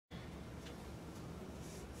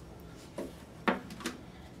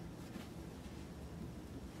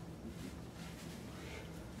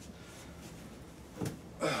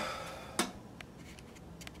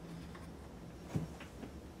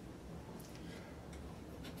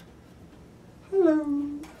Hello.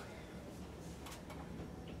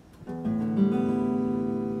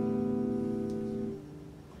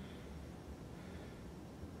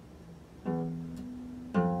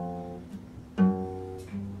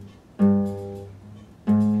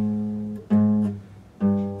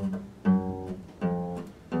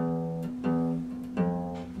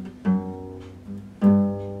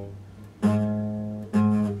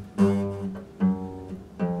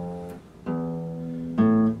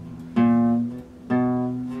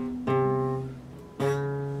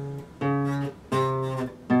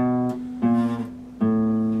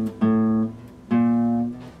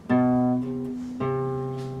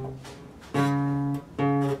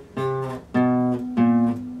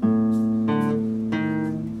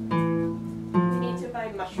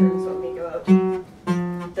 Mushrooms when we go out.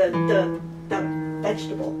 The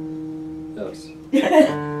vegetable. Yes.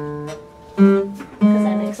 Because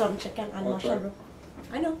I make some chicken and Okay. mushroom.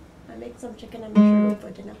 I know. I make some chicken and mushroom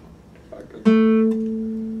for dinner. Okay.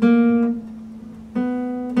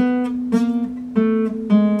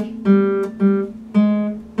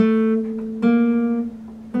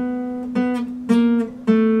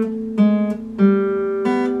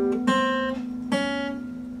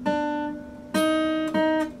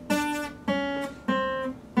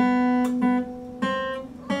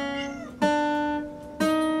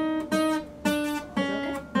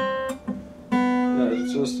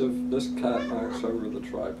 It's just if this cat knocks over the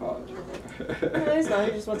tripod. No, he's not.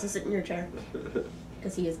 He just wants to sit in your chair.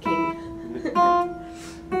 Because he is king.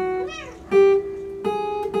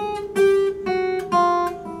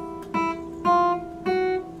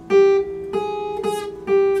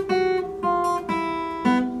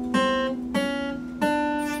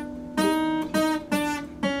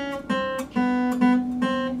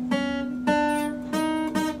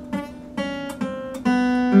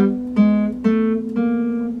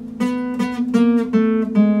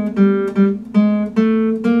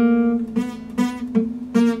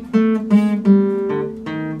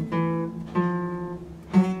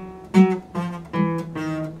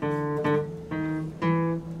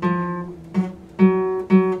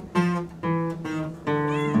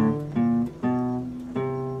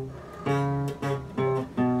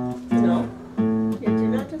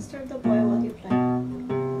 Disturb the boy while you play.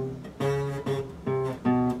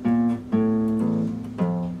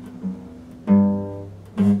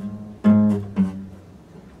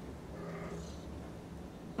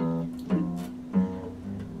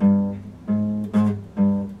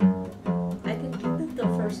 I think the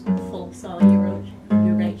first full song you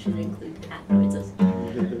write should include cat noises.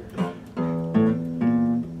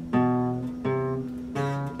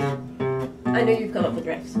 I know you've come up with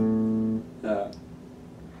riffs. Yeah.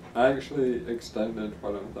 I actually extended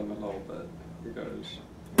one of them a little bit because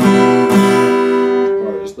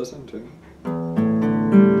what is this in tune?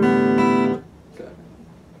 Okay.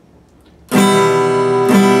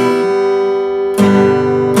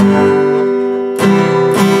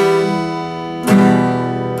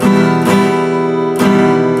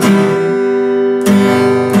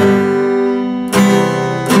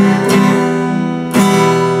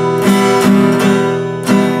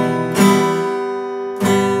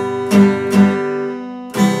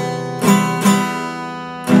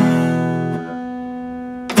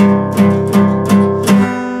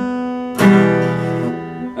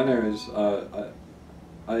 Anyways,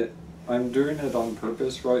 I'm doing it on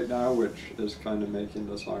purpose right now, which is kind of making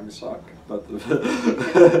the song suck. But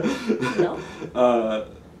No.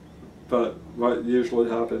 But what usually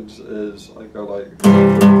happens is I go like.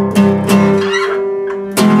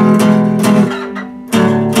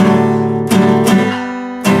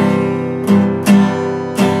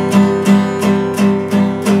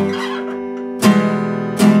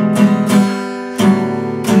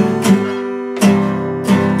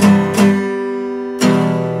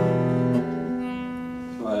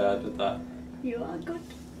 I added that. You are good.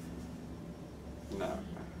 No.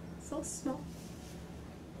 So small.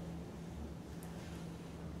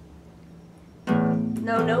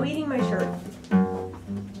 No eating my shirt.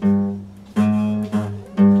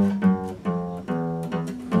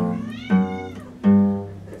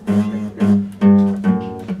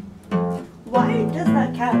 Why does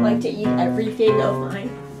that cat like to eat everything of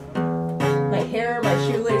mine? My hair, my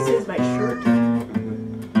shoelaces, my shirt.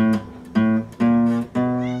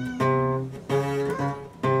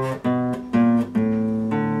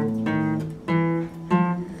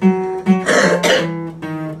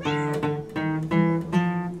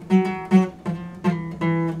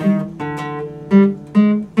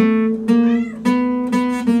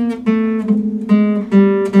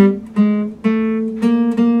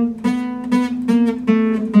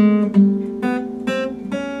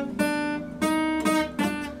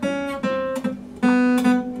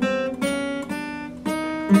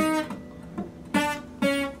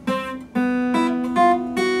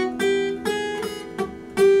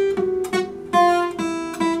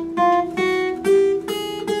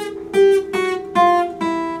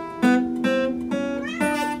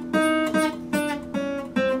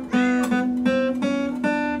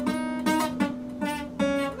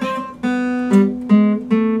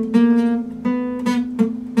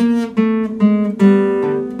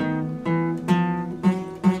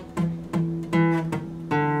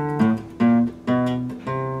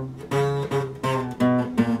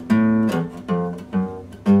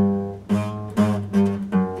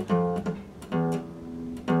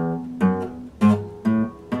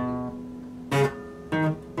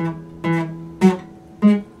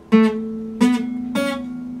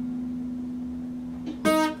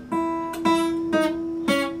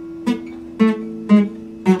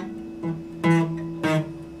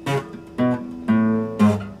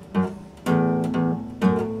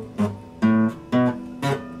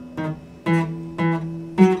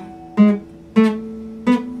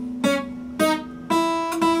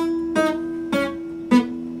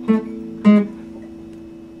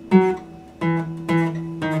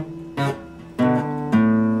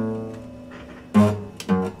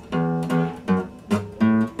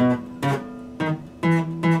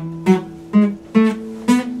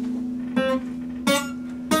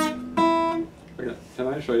 Can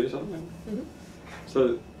I show you something? Mm-hmm.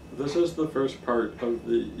 So this is the first part of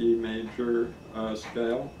the E major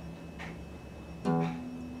scale.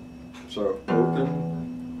 So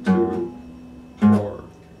open, 2, 4,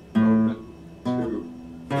 open, 2,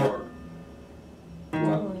 4, 1.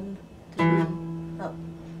 1, 2, up.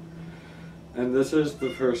 And this is the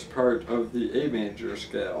first part of the A major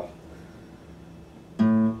scale.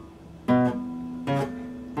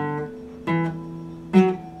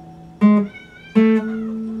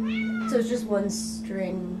 So it's just one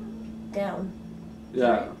string down.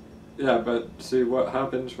 Yeah, yeah, but see what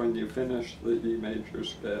happens when you finish the E major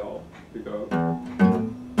scale. You go,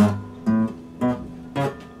 and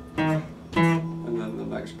then the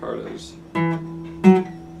next part is.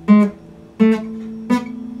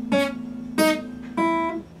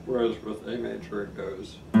 Whereas with A major it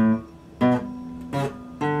goes.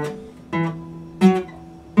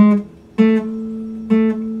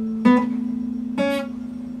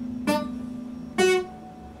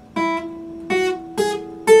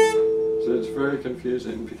 So it's very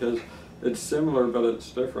confusing because it's similar but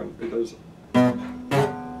it's different because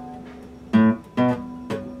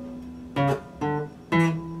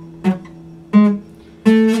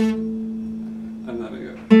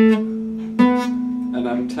and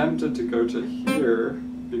I'm tempted to go to here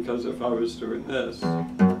because if I was doing this,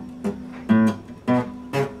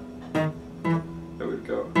 it would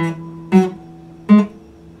go.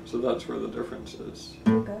 So that's where the difference is.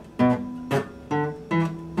 Okay.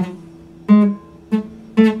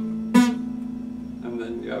 And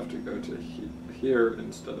then you have to go to here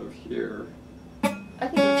instead of here. I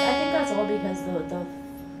think that's all because the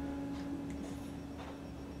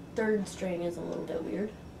third string is a little bit weird.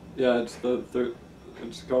 Yeah, it's the third.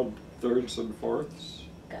 It's called thirds and fourths.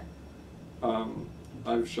 Okay.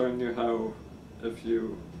 I've shown you how if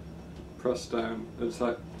you press down, it's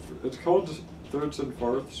called thirds and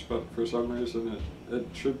fourths, but for some reason it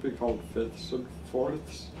should be called fifths and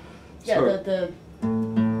fourths. Yeah, So,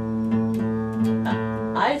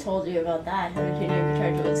 I told you about that, how to tune your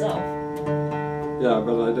guitar to itself. yeah,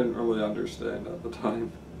 but I didn't really understand at the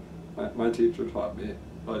time. My teacher taught me.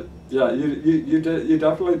 But yeah, you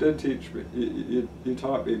definitely did teach me. You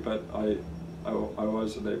taught me, but I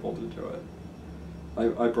wasn't able to do it.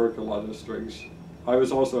 I broke a lot of strings. I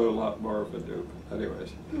was also a lot more of a noob.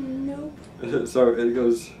 Anyways. Nope. So it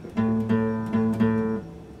goes.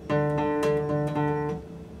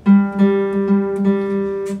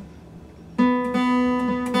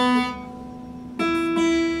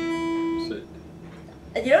 See.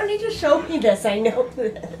 You don't need to show me this. I know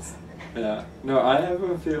this. Yeah. No, I have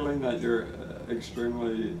a feeling that you're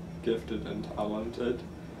extremely gifted and talented,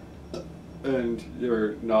 and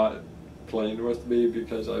you're not playing with me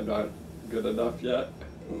because I'm not good enough yet.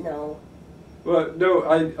 No. Well, no,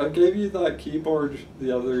 I gave you that keyboard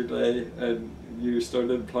the other day, and you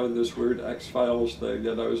started playing this weird X-Files thing,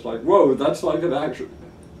 and I was like, whoa, that's like an actual...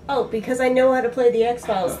 Oh, because I know how to play the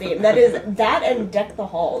X-Files theme. That and Deck the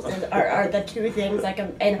Halls are the two things I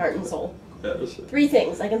can, and Heart and Soul. Yes. 3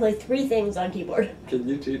 things. I can play 3 things on keyboard. Can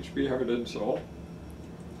you teach me Heart and Soul?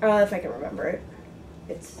 If I can remember it.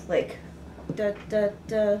 It's like da da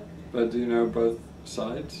da. But do you know both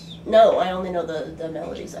sides? No, I only know the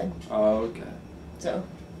melody side. Oh, okay. So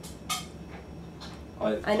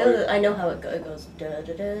I know how it goes.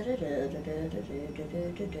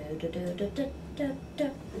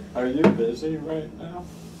 Are you busy right now?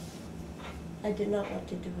 I did not want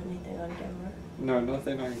to do anything on camera. No,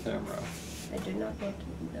 nothing on camera. I did not want to.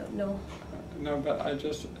 No. No, but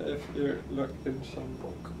if you look in some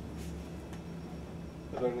book.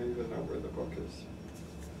 I don't even know where the book is.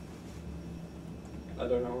 I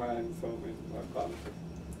don't know why I'm filming my bum.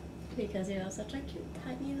 Because you have such a cute,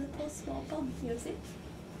 tiny little small bum. You see?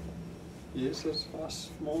 Yes, it's a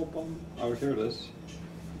small bum. Oh, here it is.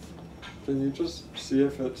 Can you just see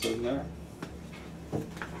if it's in there?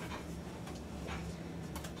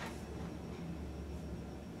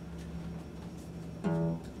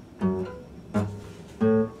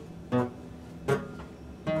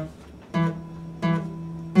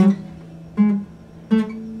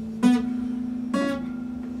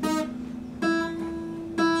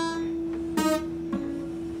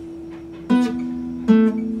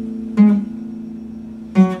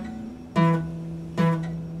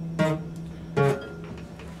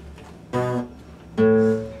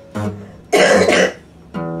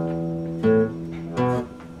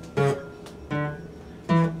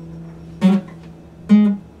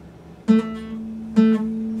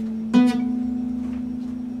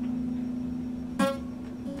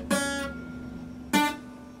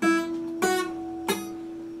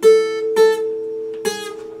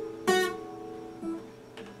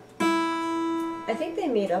 I think they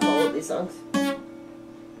made up all of these songs.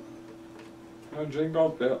 No, Jingle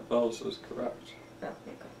Bells is correct. Oh,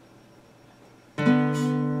 okay.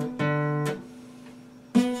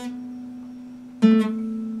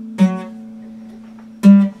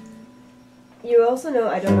 You also know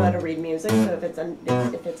I don't know how to read music, so if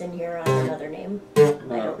it's in here on another name, I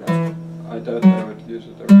don't know. I doubt they would use a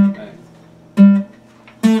different name.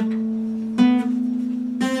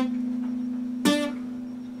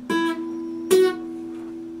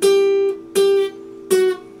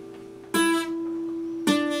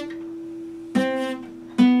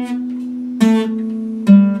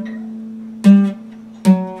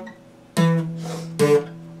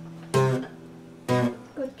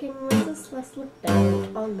 Good King Wenceslas looked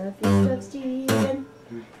down on the feast of Stephen.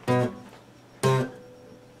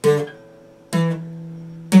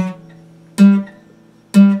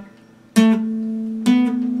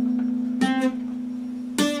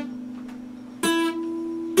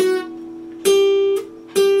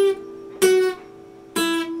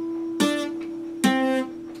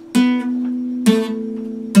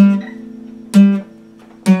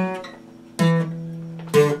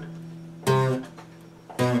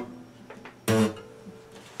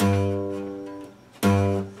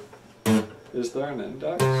 Is there an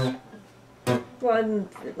index? Well,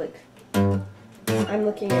 I'm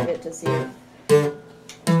looking at it to see if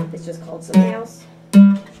it's just called something else. I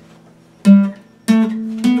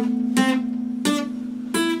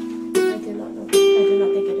do not know. I do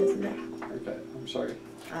not think it is in there. Okay, I'm sorry.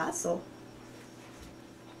 Ah, so.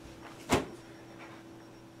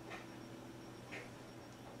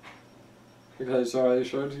 Okay, so I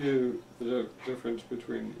showed you the difference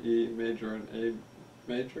between E major and A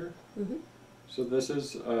major. Mm-hmm. So this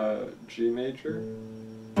is G major.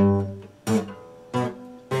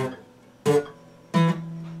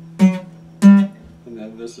 And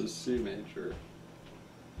then this is C major.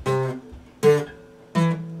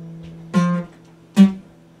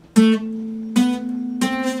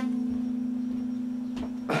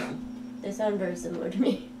 They sound very similar to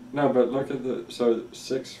me. No, but look at the, so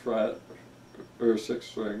 6th fret, or 6th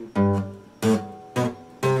string.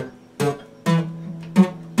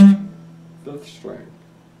 5th string.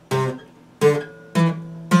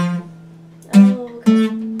 Oh, okay.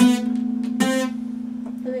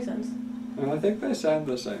 That makes sense. And I think they sound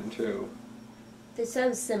the same too. They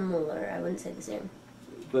sound similar. I wouldn't say the same.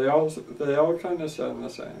 They all kind of sound the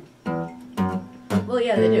same. Well,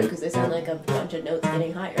 yeah, they do, because they sound like a bunch of notes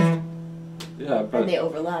getting higher. Yeah, but And they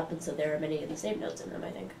overlap, and so there are many of the same notes in them,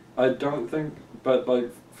 I think. I don't think, but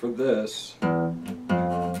like for this,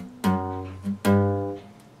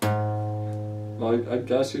 like I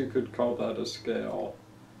guess you could call that a scale,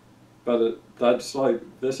 but that's like,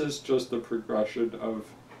 this is just the progression of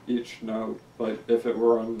each note. Like if it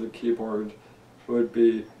were on the keyboard, it would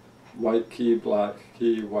be white key, black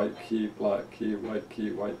key, white key, black key, white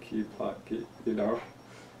key, white key, black key, you know?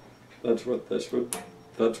 That's what this would,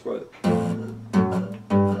 that's what...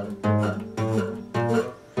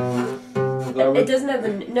 It doesn't have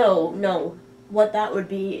the... No. What that would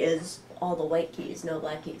be is all the white keys, no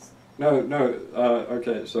black keys. No,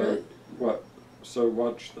 okay, so Really? what, so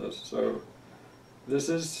watch this. So this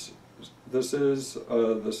is the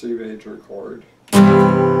C major chord.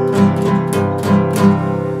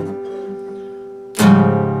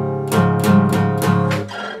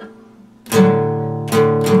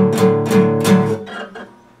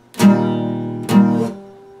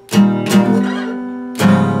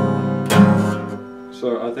 So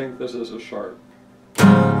I think this is a sharp.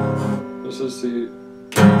 This is C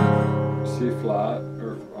flat,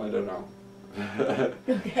 or I don't know.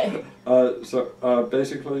 Okay. So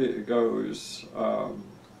basically it goes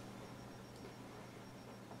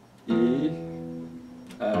E,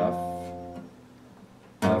 F,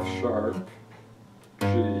 F sharp,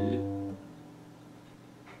 G.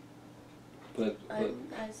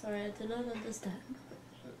 I'm sorry, I did not understand.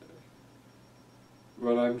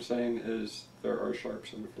 What I'm saying is there are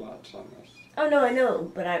sharps and flats on this. Oh no, I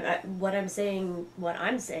know, but what I'm saying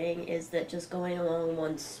is that just going along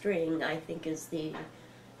one string, I think is the,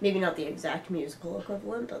 maybe not the exact musical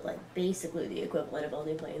equivalent, but like basically the equivalent of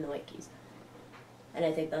only playing the white keys. And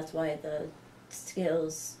I think that's why the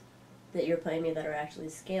scales that you're playing me that are actually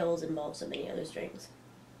scales involve so many other strings.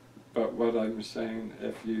 But what I'm saying,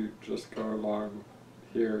 if you just go along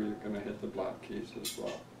here, you're going to hit the black keys as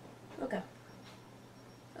well. Okay.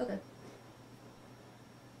 Okay.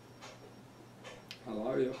 I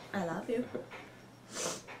love you. I love you.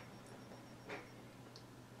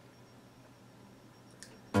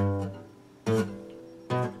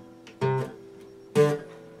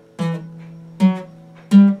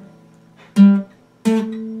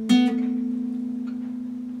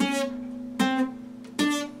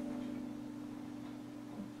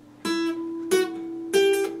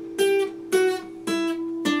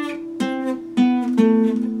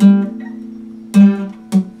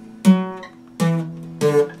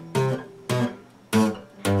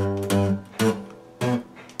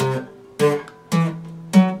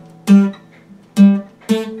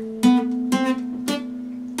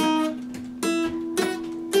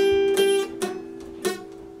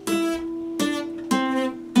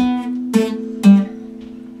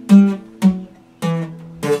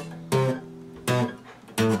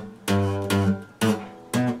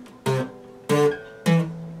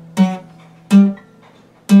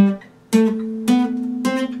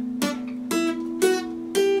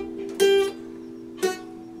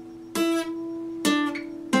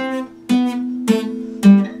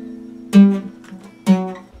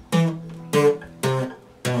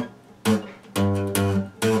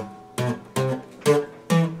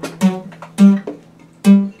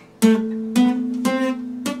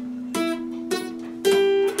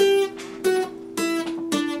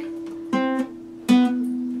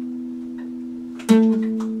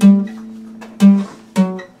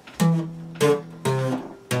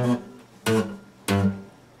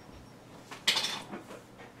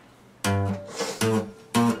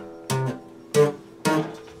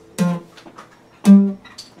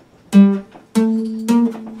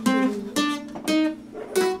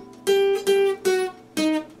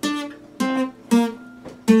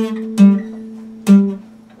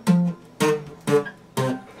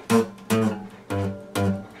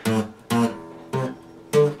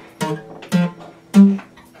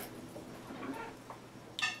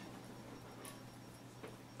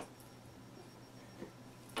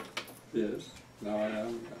 Yes. Now I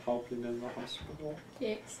am helping in the hospital.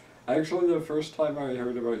 Yes. Actually, the first time I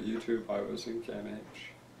heard about YouTube, I was in KMH.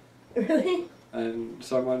 Really? And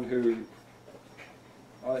someone who,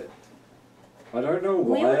 I don't know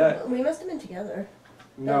why. We must have been together.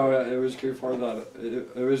 No, it was before that.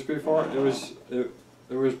 It was before. It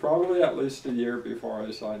was probably at least a year before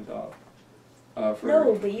I signed up.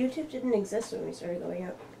 No, but YouTube didn't exist when we started going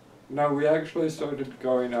out. No, we actually started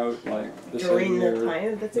going out like the During same year. the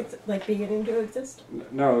time that's like beginning to exist.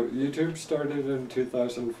 No, YouTube started in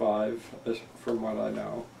 2005, from what I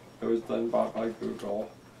know. It was then bought by Google.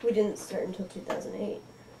 We didn't start until 2008.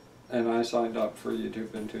 And I signed up for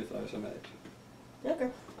YouTube in 2008. Okay.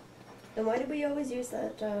 And why did we always use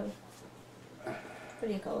that, what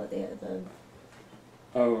do you call it, the...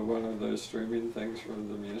 Oh, one of those streaming things for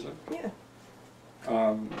the music? Yeah.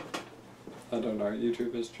 I don't know,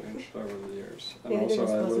 YouTube has changed over the years. And Yeah, also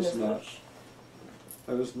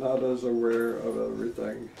I was not as aware of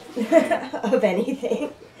everything. Of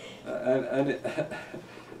anything. And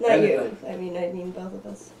Not you. I mean both of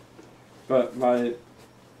us. But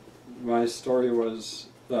my story was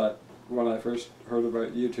that when I first heard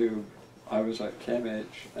about YouTube, I was at KMH,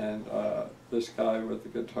 and this guy with the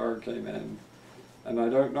guitar came in, and I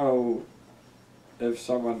don't know if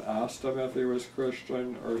someone asked him if he was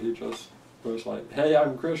Christian, or he just was like, "Hey,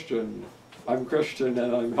 I'm Christian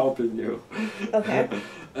and I'm helping you." Okay.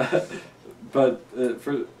 But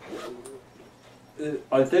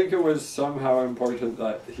I think it was somehow important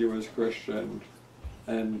that he was Christian,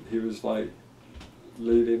 and he was like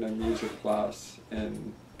leading a music class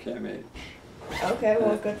in KMH. Okay,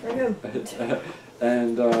 well, good for him.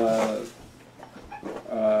 And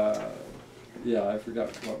yeah, I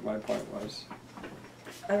forgot what my point was.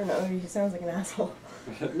 I don't know, he sounds like an asshole.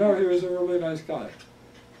 No, he was a really nice guy.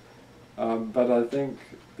 But I think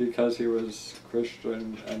because he was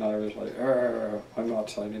Christian, and I was like, I'm not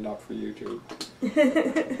signing up for YouTube.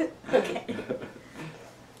 Okay.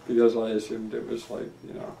 Because I assumed it was like,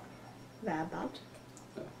 you know. About.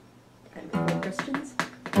 Yeah. And for Christians.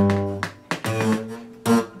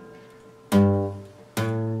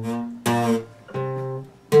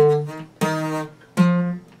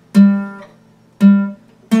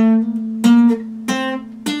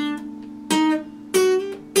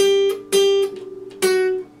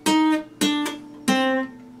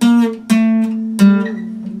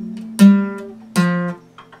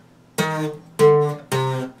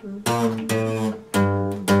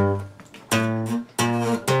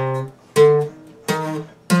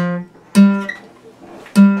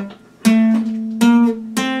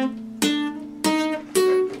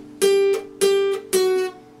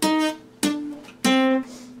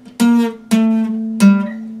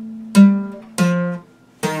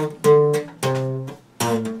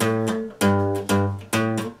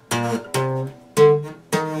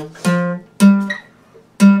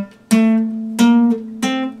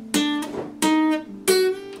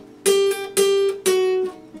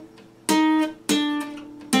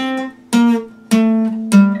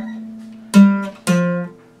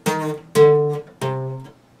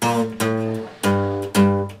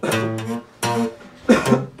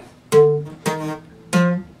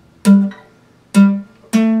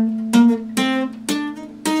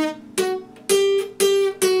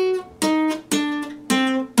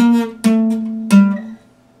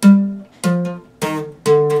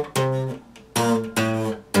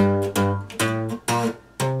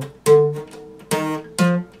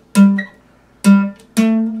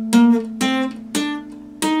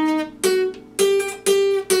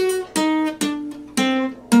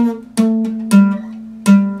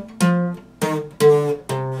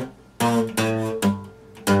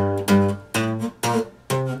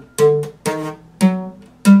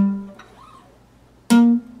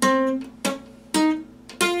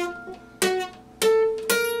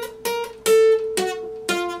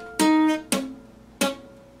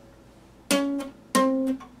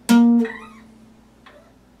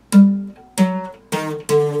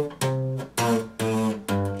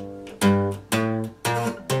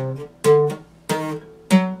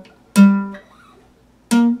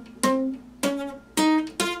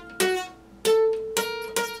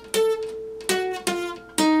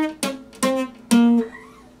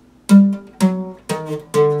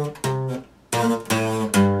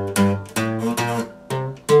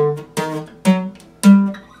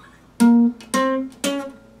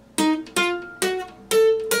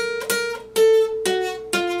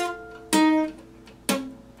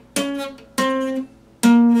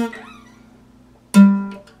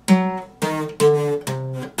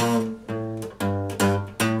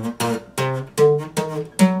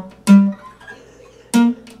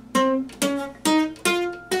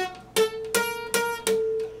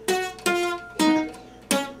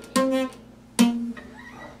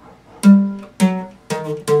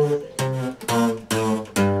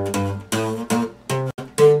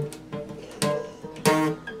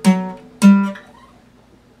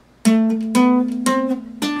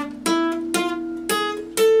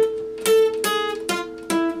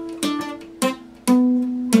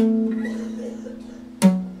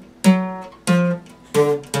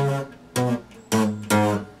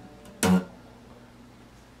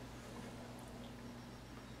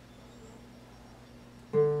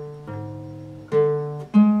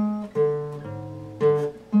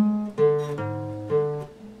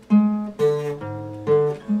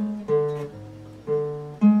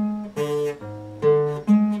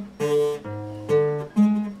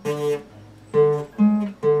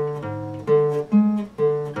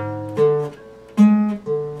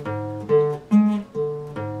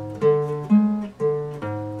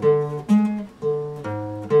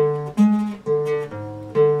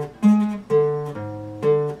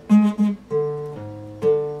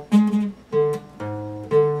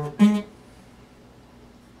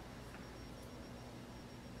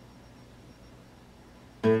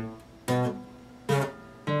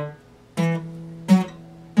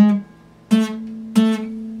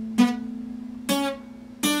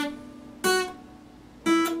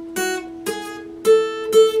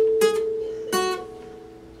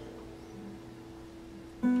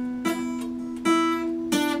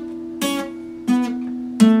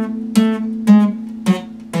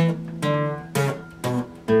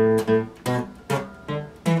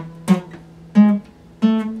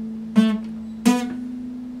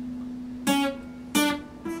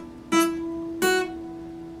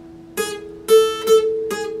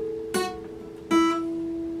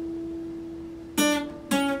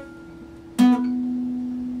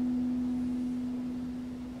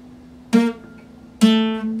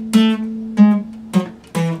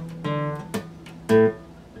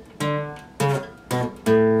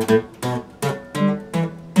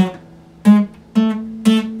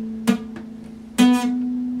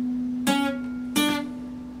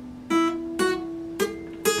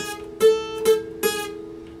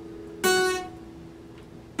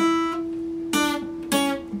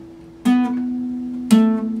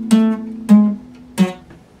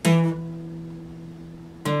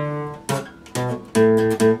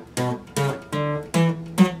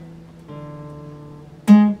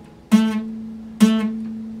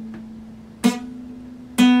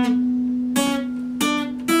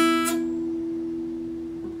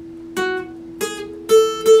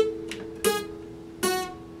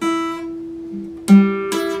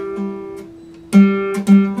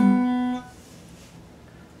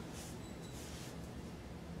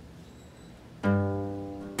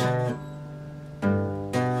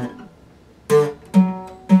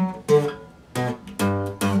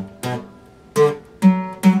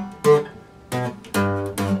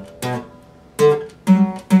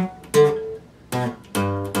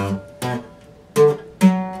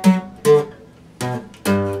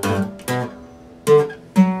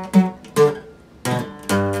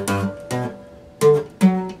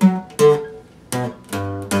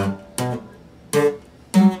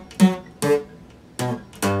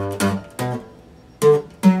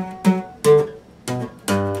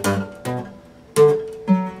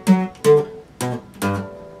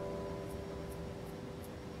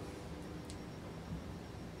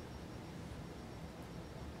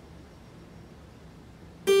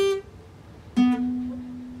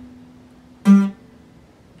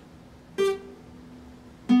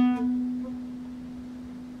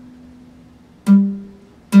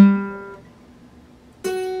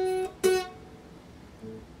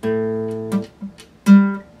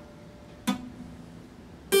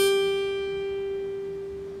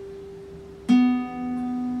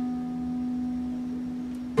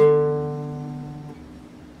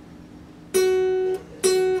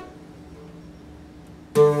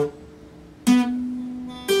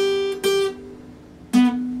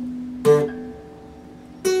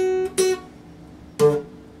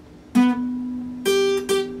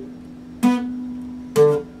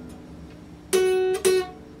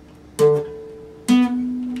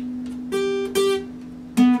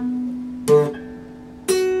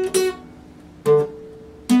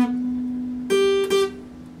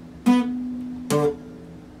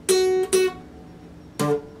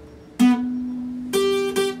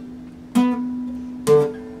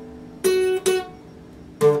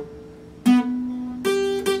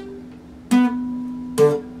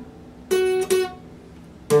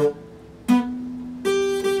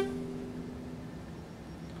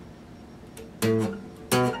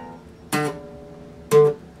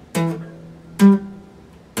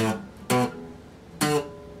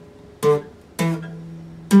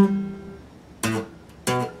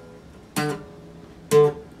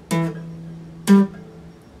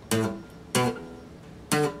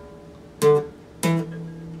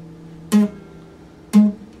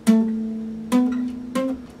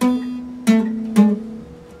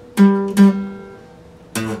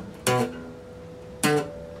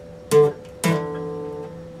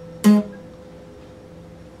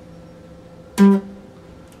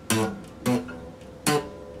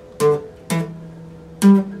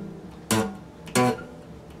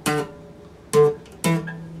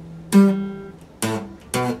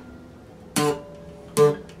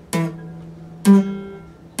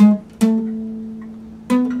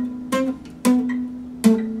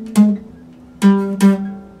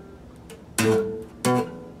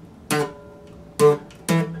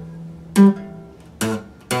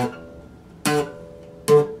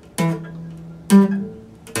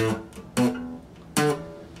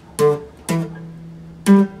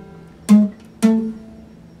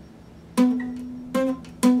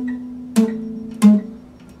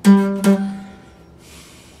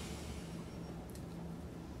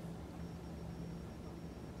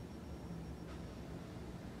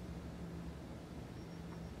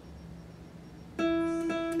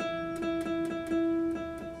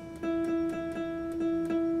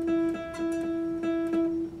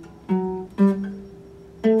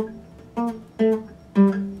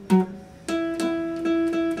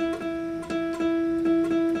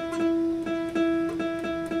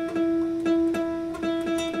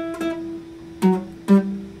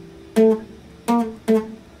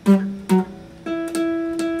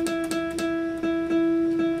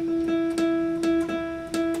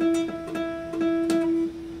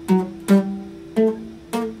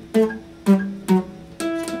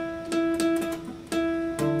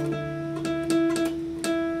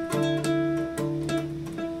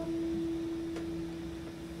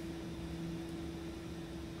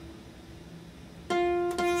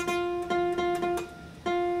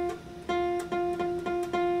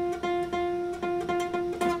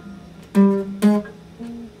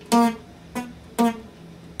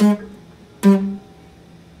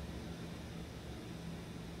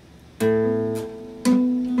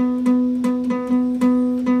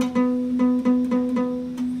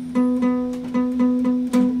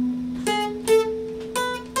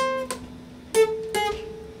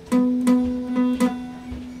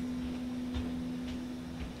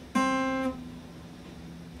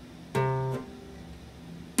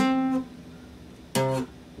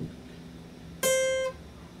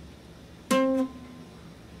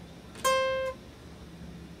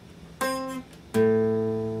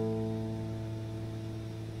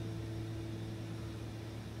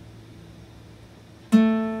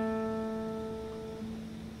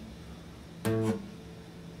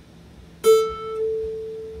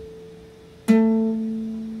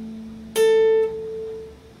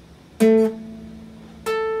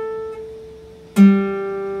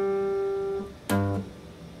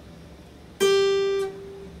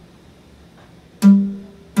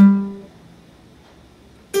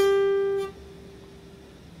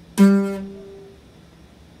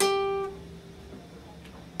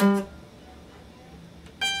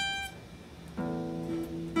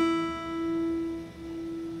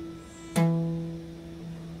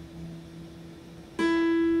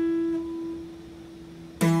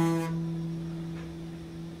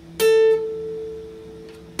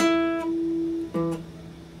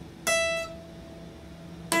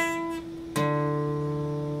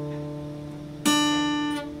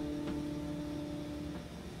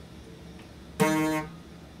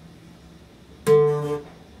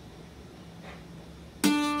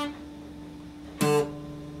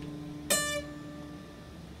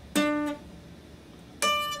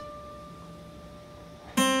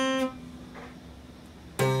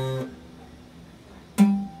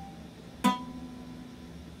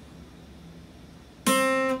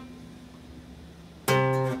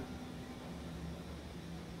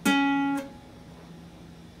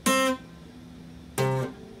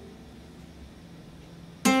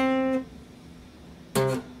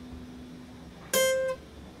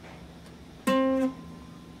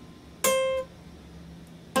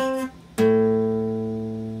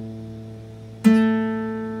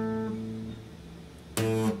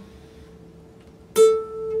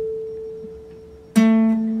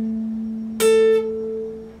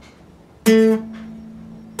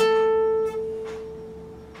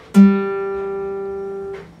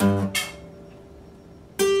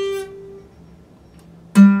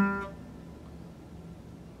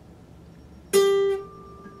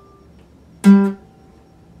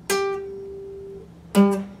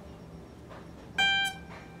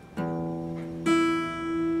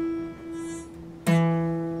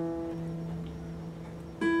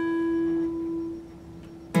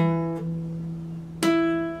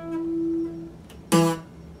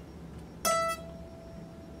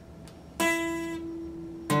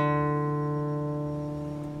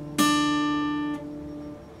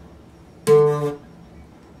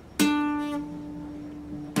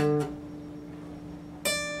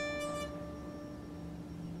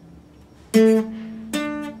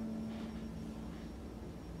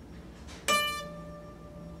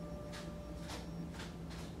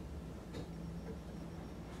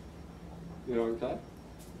 You okay?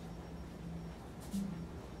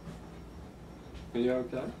 Are you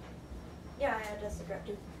okay? Yeah, I had a cigarette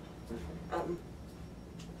too.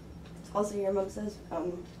 Also, your mom says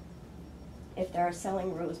if they're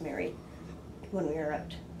selling rosemary when we are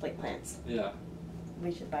at Plate Plants, Yeah.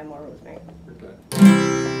 we should buy more rosemary.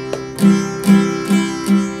 Okay.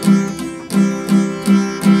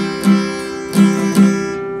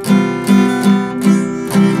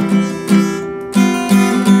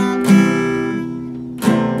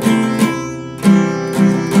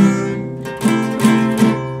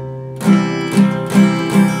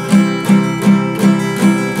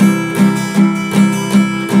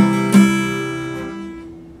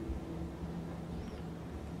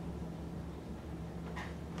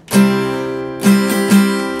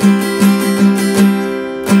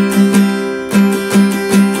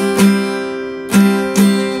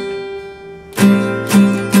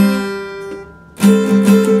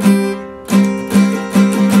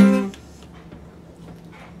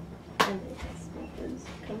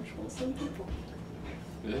 Control some people.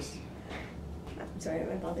 Yes? I'm sorry,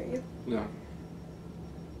 am I bothering you? No.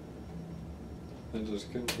 I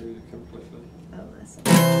just couldn't hear you completely. Oh, I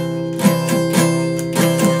see.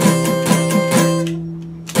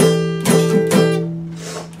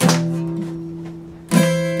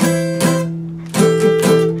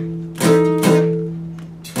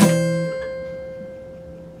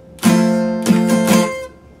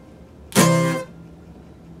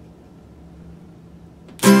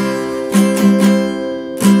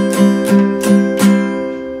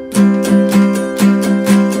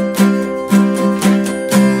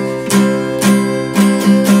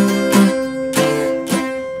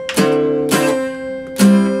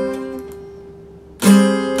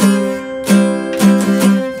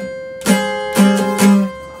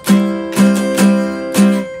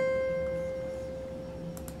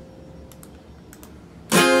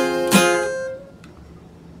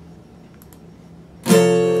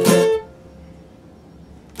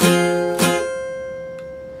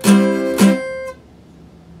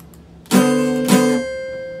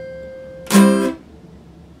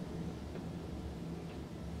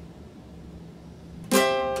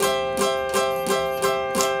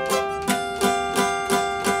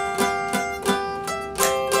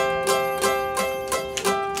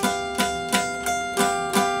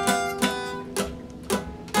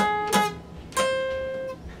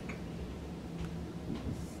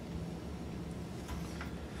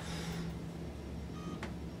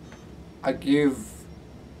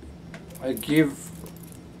 I give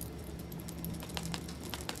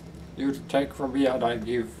you to take from me and I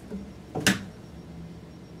give. You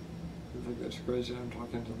think that's crazy I'm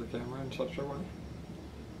talking to the camera in such a way?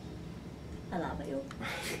 I love you.